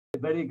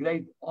very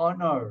great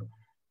honor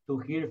to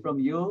hear from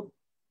you.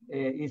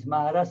 Is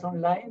Maharaj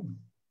online?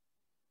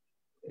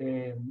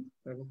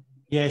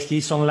 Yes,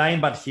 he's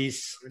online, but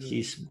his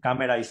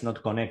camera is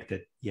not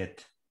connected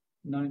yet.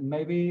 No,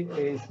 maybe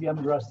Siam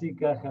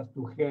Rasika has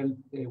to help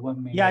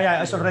 1 minute.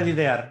 Yeah, it's already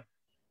there.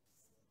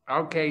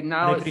 Okay,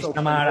 now Hare it's Krishna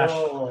open. Maharaj.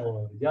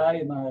 Oh,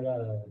 Jai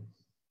Maharaj.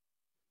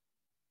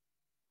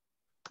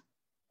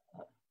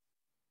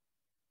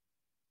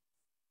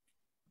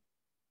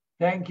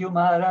 Thank you,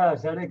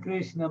 Maharaj. Hare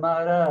Krishna,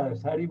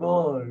 Maharaj.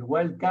 Haribol.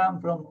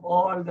 Welcome from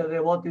all the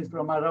devotees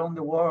from around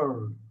the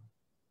world.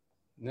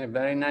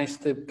 Very nice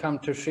to come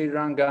to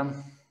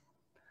Srirangam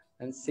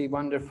and see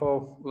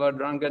wonderful Lord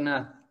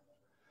Ranganath.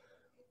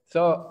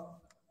 So,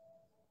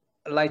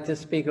 I'd like to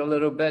speak a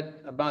little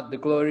bit about the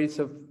glories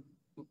of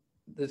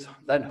this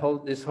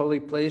holy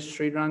place,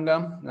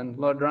 Srirangam, and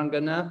Lord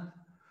Ranganath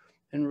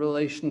in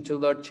relation to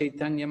Lord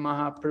Caitanya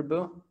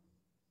Mahaprabhu.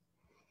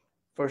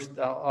 First,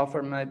 I'll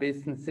offer my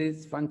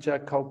obeisances. Vancha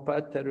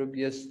kalpa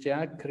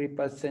tarubhyascha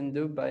kripa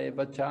sindhu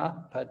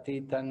bhayavacha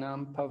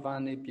patitanam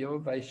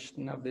pavanibhyo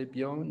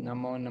vaishnavibhyo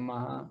namo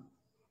namaha.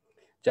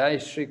 Jai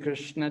Shri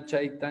Krishna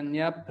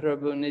Chaitanya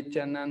Prabhu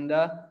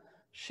Nityananda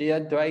Shri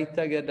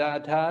Advaita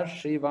Gadadhar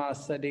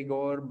Srivasadi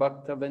Gaur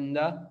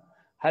Bhaktavinda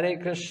Hare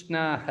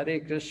Krishna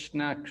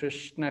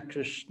Krishna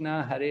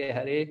Krishna Hare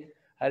Hare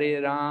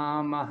Hare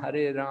Rama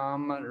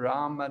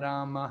Rama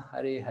Rama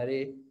Hare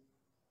Hare.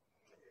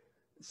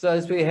 So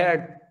as we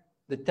heard,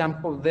 the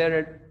temple there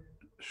at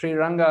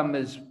Srirangam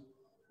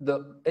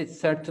it's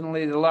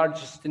certainly the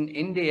largest in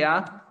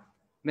India,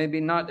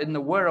 maybe not in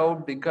the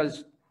world,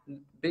 because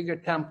bigger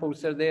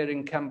temples are there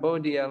in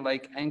Cambodia,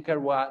 like Angkor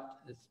Wat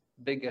is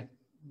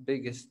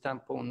biggest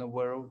temple in the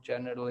world,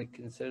 generally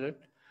considered.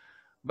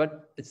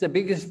 But it's the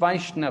biggest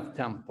Vaishnava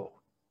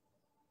temple.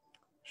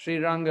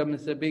 Srirangam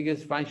is the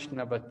biggest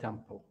Vaishnava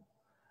temple,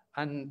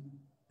 and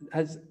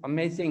has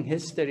amazing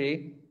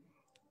history.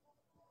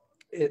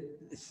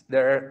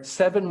 There are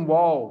 7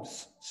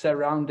 walls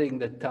surrounding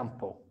the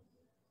temple.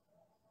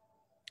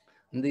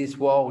 And these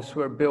walls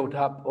were built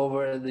up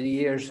over the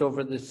years,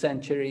 over the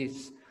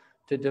centuries,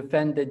 to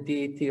defend the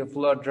deity of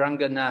Lord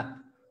Ranganath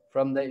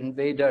from the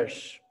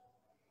invaders.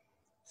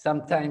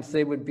 Sometimes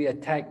they would be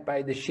attacked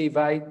by the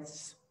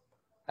Shivites,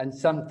 and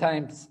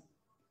sometimes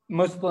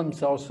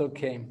Muslims also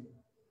came.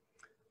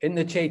 In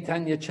the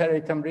Caitanya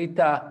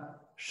Charitamrita,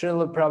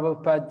 Srila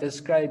Prabhupada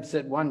describes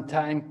at one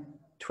time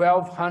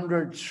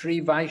 1,200 Sri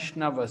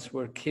Vaishnavas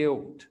were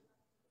killed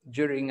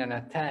during an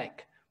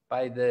attack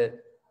by the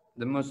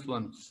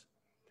Muslims.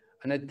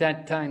 And at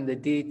that time, the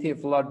deity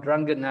of Lord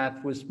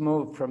Ranganath was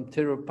moved from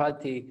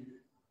Tirupati,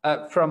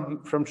 from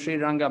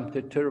Srirangam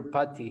to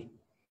Tirupati.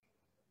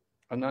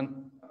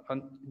 And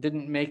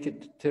didn't make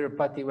it to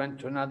Tirupati, went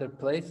to another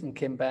place and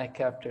came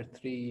back after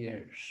 3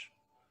 years.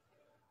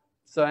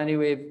 So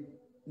anyway,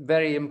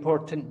 very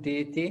important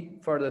deity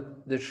for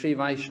the Sri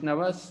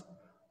Vaishnavas.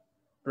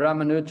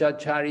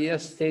 Ramanujacharya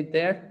stayed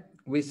there.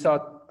 We saw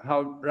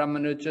how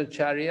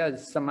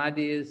Ramanujacharya's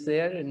samadhi is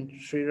there in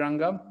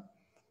Srirangam.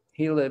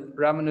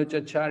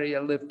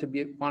 Ramanujacharya lived to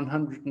be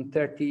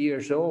 130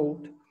 years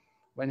old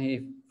when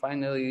he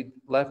finally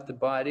left the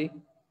body.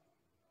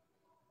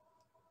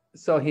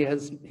 So he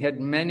had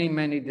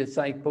many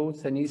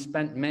disciples, and he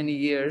spent many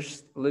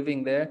years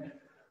living there.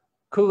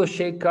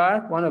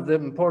 Kulashekar, one of the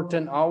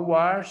important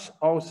Alwars,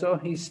 also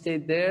he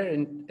stayed there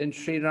in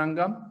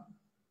Srirangam.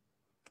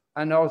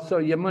 And also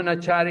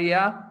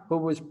Yamunacharya, who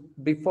was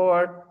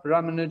before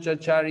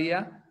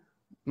Ramanujacharya,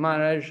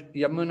 Maharaj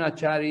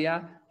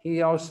Yamunacharya,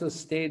 he also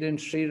stayed in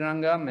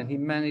Srirangam, and he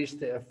managed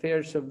the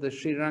affairs of the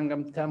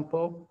Srirangam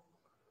temple.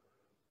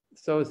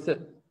 So it's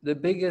the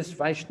biggest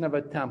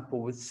Vaishnava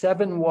temple with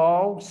 7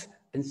 walls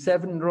and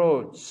 7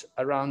 roads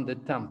around the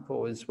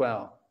temple as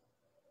well.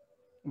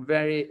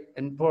 Very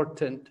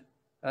important.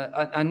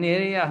 An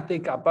area, I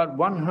think, about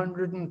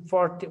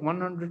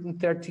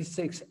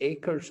 136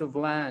 acres of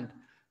land.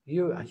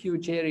 A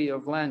huge area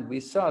of land. We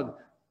saw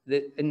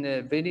in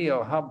the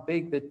video how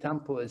big the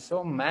temple is,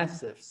 so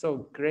massive,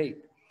 so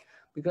great.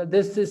 Because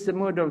this is the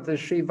mood of the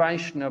Sri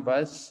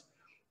Vaishnavas.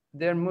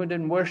 Their mood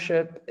in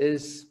worship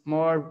is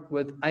more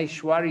with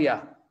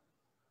Aishwarya,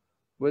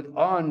 with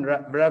awe and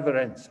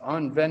reverence, awe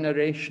and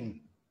veneration.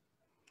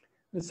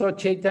 And so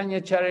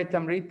Caitanya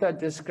Charitamrita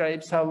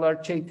describes how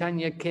Lord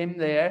Caitanya came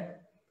there,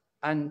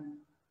 and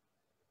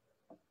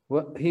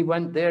he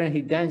went there and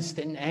he danced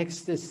in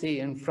ecstasy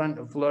in front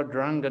of Lord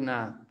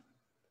Ranganath.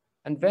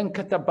 And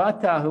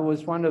Venkatabhata, who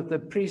was one of the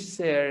priests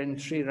there in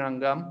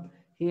Srirangam,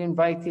 he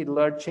invited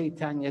Lord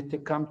Caitanya to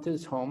come to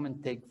his home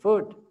and take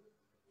food.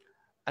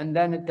 And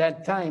then at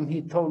that time,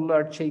 he told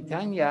Lord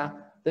Caitanya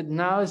that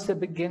now is the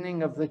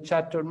beginning of the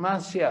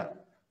Chaturmasya.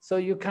 So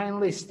you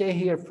kindly stay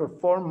here for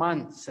 4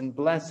 months and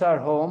bless our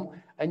home,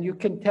 and you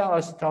can tell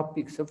us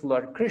topics of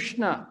Lord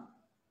Krishna.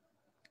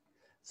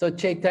 So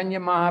Caitanya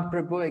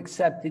Mahaprabhu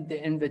accepted the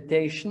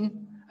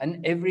invitation,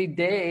 and every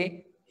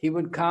day he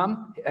would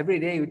come, every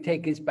day he would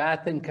take his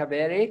bath in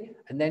Kaveri,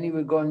 and then he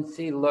would go and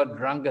see Lord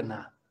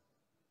Ranganath.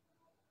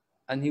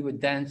 And he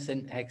would dance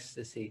in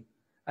ecstasy.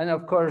 And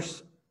of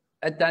course,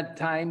 at that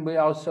time, we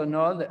also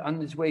know that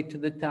on his way to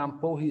the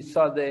temple, he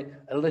saw the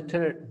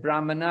illiterate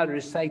Brahmana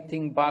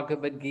reciting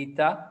Bhagavad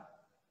Gita.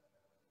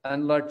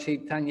 And Lord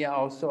Caitanya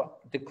also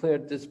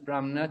declared this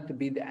Brahmana to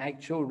be the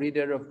actual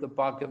reader of the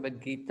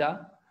Bhagavad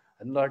Gita.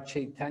 And Lord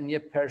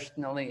Caitanya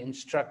personally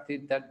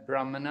instructed that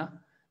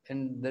Brahmana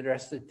in the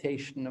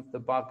recitation of the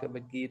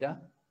Bhagavad Gita.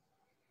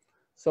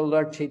 So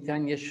Lord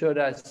Caitanya showed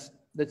us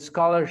that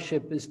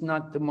scholarship is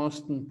not the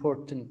most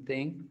important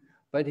thing,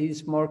 but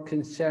he's more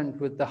concerned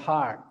with the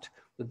heart,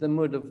 with the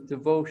mood of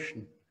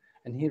devotion.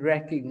 And he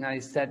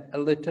recognized that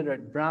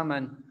illiterate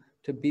Brahman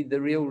to be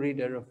the real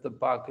reader of the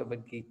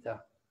Bhagavad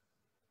Gita.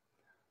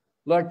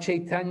 Lord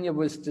Caitanya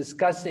was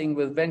discussing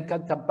with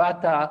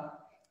Venkatabhata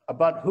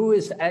about who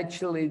is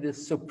actually the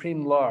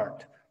Supreme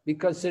Lord.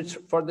 Because it's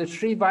for the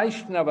Sri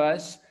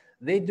Vaishnavas,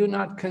 they do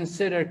not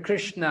consider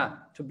Krishna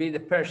to be the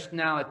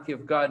personality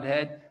of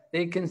Godhead.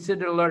 They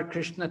consider Lord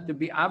Krishna to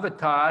be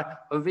avatar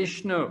of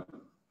Vishnu.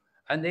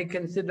 And they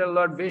consider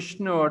Lord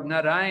Vishnu or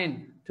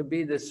Narayan to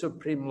be the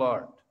Supreme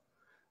Lord.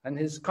 And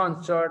his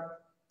consort,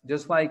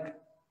 just like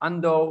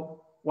Ando,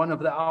 one of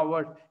the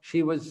hours,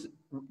 she was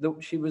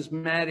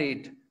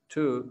married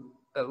to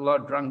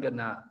Lord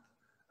Ranganath.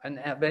 And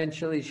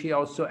eventually she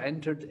also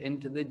entered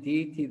into the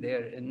deity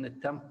there in the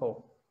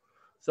temple.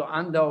 So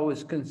Ando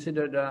is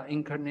considered an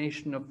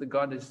incarnation of the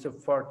goddess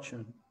of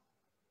fortune.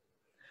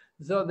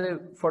 So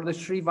for the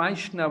Sri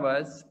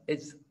Vaishnavas,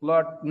 it's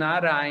Lord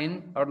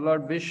Narayan or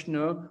Lord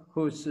Vishnu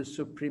who is the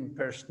Supreme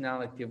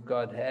Personality of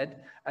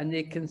Godhead, and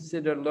they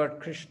consider Lord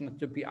Krishna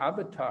to be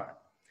avatar.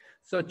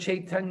 So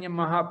Caitanya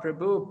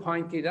Mahaprabhu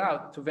pointed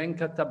out to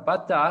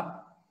Venkatabhata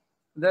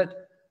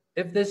that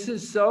if this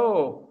is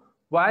so,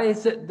 why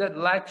is it that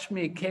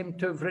Lakshmi came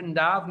to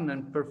Vrindavan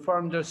and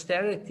performed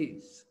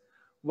austerities?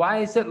 Why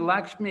is it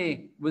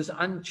Lakshmi was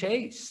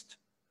unchaste?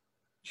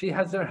 She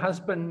has her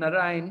husband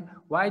Narayan.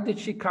 Why did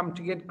she come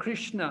to get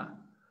Krishna?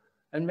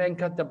 And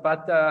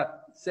Venkatabhata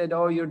said,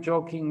 oh, you're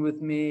joking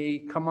with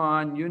me. Come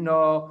on, you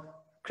know,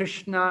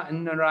 Krishna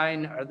and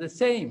Narayan are the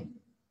same.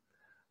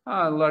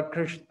 Lord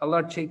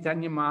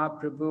Caitanya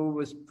Mahaprabhu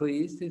was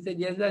pleased. He said,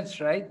 yes,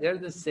 that's right. They're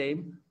the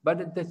same. But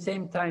at the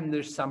same time,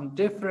 there's some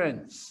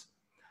difference.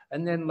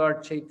 And then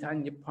Lord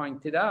Caitanya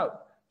pointed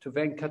out to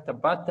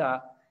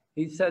Venkatabhata,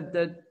 he said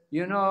that,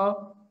 you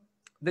know,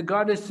 the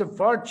goddess of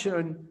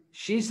fortune,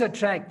 she's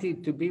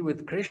attracted to be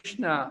with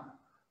Krishna,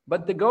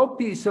 but the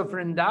gopis of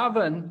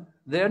Vrindavan,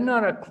 they're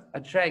not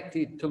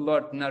attracted to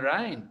Lord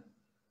Narayan.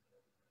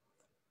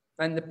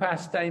 And the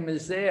pastime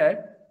is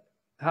there,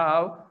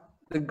 how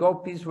the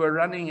gopis were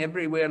running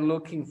everywhere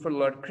looking for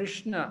Lord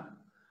Krishna.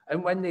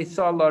 And when they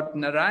saw Lord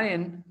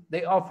Narayan,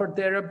 they offered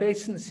their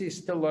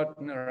obeisances to Lord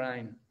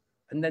Narayan.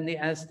 And then they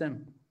asked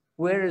him,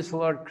 where is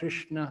Lord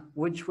Krishna?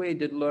 Which way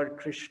did Lord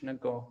Krishna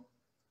go?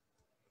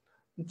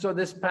 And so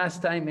this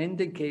pastime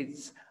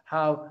indicates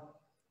how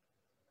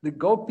the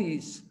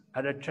gopis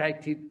are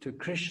attracted to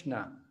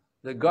Krishna.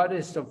 The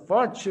goddess of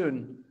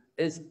fortune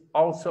is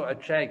also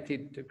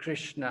attracted to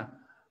Krishna.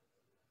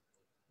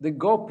 The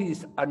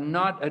gopis are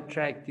not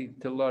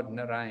attracted to Lord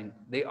Narayan.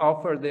 They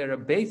offer their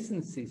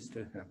obeisances to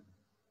him.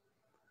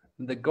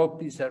 And the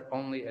gopis are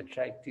only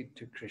attracted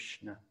to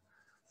Krishna.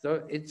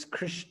 So it's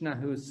Krishna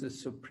who's the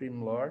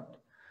Supreme Lord.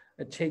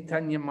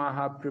 Caitanya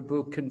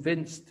Mahaprabhu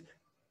convinced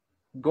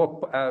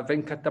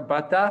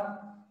Venkatabhata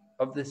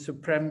of the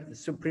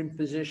supreme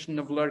position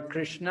of Lord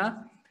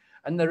Krishna.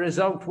 And the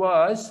result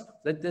was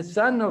that the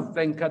son of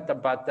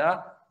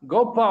Venkatabhata,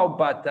 Gopal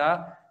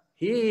Bhatta,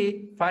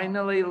 he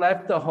finally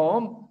left the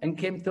home and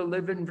came to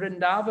live in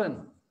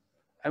Vrindavan.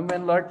 And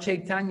when Lord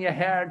Caitanya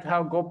heard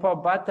how Gopal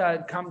Bhatta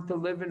had come to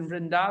live in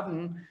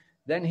Vrindavan,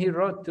 then he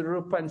wrote to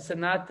Rupa and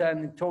Sanatan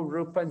and told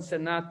Rupa and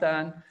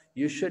Sanatan,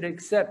 you should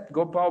accept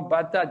Gopal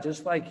Bhatta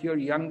just like your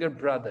younger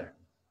brother.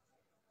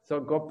 So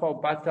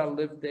Gopal Bhatta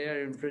lived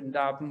there in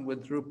Vrindavan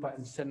with Rupa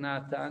and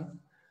Sanatan,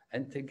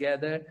 and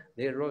together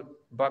they wrote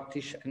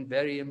Bhakti and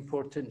very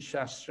important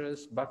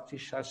Shastras, Bhakti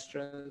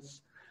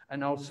Shastras.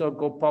 And also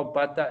Gopal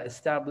Bhatta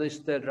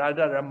established the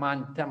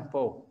Radharaman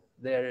temple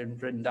there in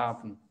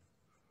Vrindavan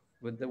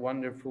with the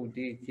wonderful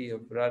deity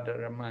of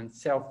Radharaman,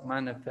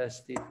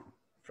 self-manifested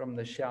from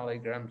the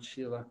Shaligram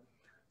Shila.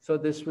 So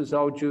this was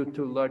all due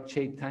to Lord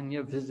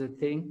Caitanya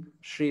visiting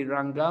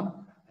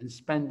Srirangam and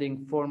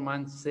spending 4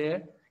 months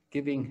there,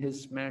 giving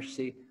his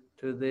mercy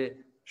to the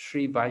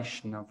Sri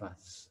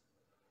Vaishnavas.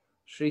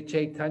 Sri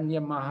Caitanya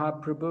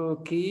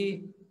Mahaprabhu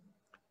ki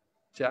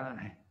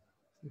jai.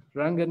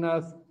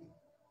 Ranganath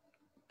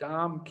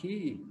Dham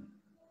ki.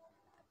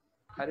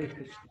 Hare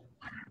Krishna.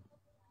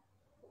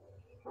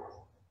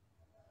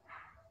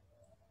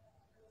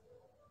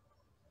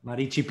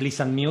 Marichi, please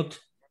unmute.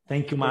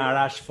 Thank you,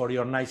 Maharaj, for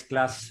your nice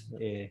class.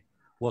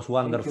 Was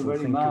wonderful.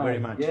 Thank you very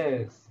much.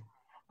 Yes.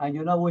 And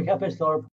you know, we have a